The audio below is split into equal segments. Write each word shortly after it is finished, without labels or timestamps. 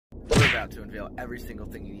about to unveil every single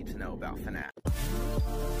thing you need to know about FNAF.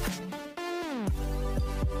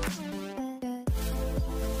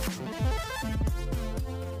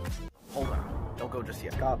 Hold on, don't go just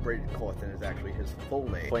yet. Scott Braden Cawthon is actually his full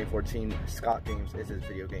name. 2014 Scott Games is his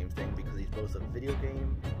video game thing because he's both a video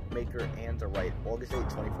game maker and a writer. August 8,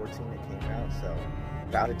 2014 it came out, so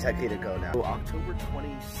about a decade ago now. So October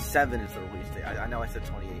 27 is the release date. I know I said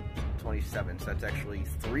 28, 27, so that's actually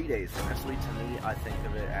 3 days. Honestly, to me, I think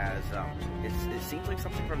of it as, it seems like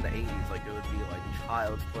something from the 80s, like it would be like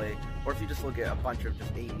Child's Play, or if you just look at a bunch of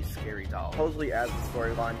just 80s scary dolls. Supposedly, as the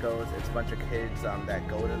storyline goes, it's a bunch of kids that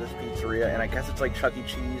go to this pizzeria, and I guess it's like Chuck E.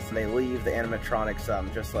 Cheese, and they leave, the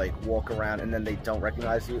animatronics just like walk around, and then they don't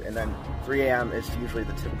recognize you, and then 3 a.m. is usually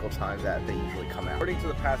the typical time that they usually come out. According to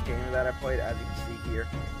the past game that I played, as you can see here,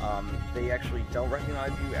 they actually don't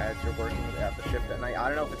recognize you as you're working at the shift at night. I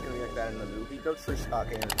don't know if it's going to be like that in the movie. Go through Scott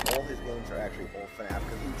Games. All his games are actually all FNAF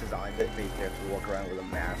because he designed it. Made you have to walk around with a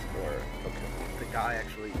mask or the guy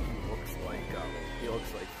actually looks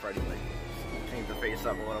like Freddy. Like change the face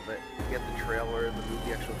up a little bit. You get the trailer. The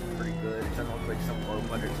movie actually looks pretty good. It doesn't look like some low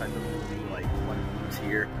budget type of movie like one of these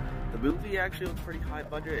here. The movie actually looks pretty high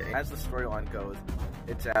budget. As the storyline goes,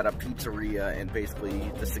 it's at a pizzeria, and basically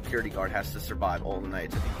the security guard has to survive all the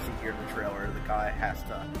nights. As you can see here in the trailer, the guy has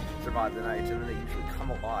to survive the nights, and then they usually come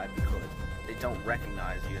alive because they don't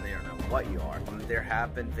recognize you and they don't know what you are. There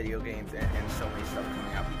have been video games and so many stuff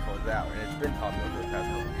coming out because of that, and it's been popular for the past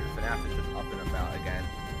couple of years. FNAF is just up and about again.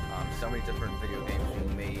 So many different video games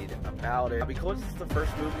being made about it. Because it's the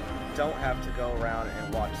first movie, you don't have to go around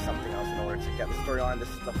and watch something else in order to get the storyline. This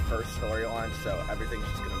is the first storyline, so everything's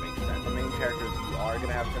just going to make sense. The main characters you are going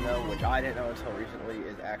to have to know, which I didn't know until recently,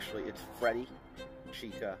 is actually, it's Freddy,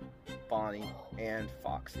 Chica, Bonnie, and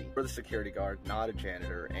Foxy. You're the security guard, not a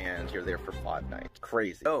janitor, and you're there for 5 nights.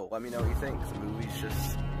 Crazy. So, let me know what you think. The movie's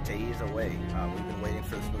just days away. We've been waiting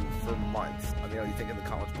for this movie for months. Let me know what you think in the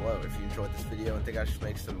comments below. If you enjoyed this video and think I should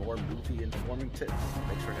make some more movie-informing tips,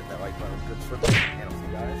 make sure to hit that like button. Good for and I'll see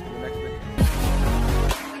you guys in the next video.